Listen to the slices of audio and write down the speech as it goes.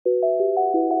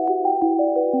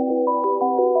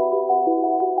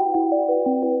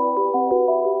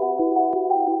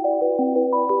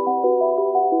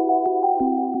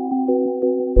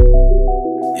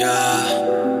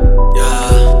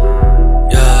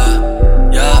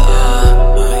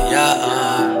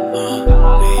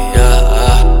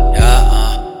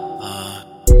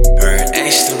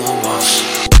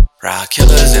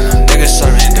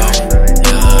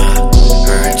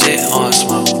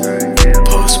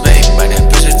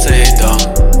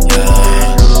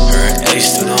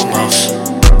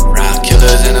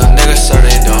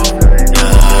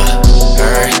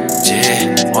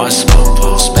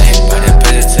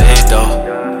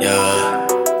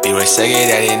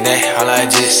neck, all I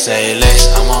just say less.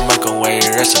 I'ma make a way,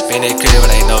 rest up in that crib,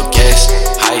 but ain't no guess.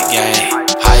 Hype game,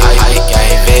 hype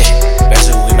game, vet. Best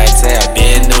if we make say I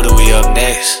been knew that we up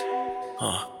next.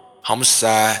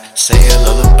 Homicide, say a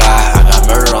lullaby. I got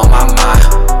murder on my mind.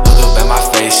 Look up at my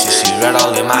face, you see red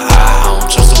all in my eye. I don't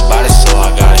trust nobody, so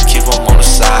I gotta keep them on the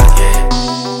side, yeah.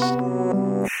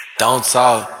 Don't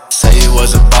talk, say you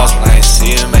was a boss when I ain't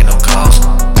see you make no calls.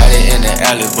 Had it in the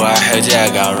alley, boy, I heard you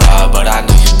got robbed. But I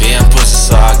knew you being pussy,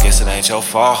 so I guess it ain't your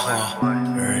fault.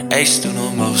 Heard Ace do the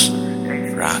most,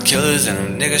 round killers and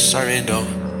them niggas serving dope.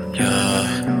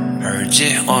 Yeah, heard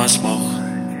Jit on smoke,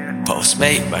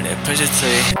 Postmate by that picture to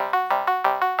you.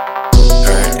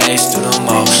 Heard Ace do the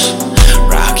most,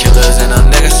 round killers and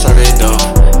them niggas serving dope.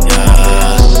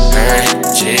 Yeah, heard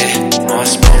Jit on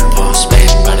smoke,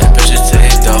 Postmate by that picture to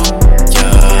you dope.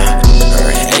 Yeah,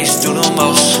 heard Ace do the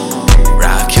most,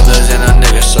 round killers and them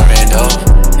niggas serving dope.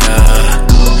 Yeah,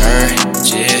 heard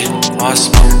Jit on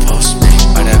smoke,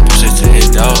 Postmate by that picture to you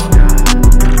dope.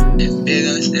 Big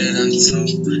guns that I told,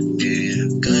 yeah,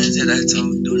 guns that I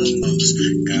told do the most.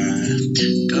 Got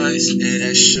guns that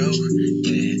I show,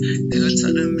 yeah, they gon'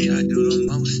 talk to me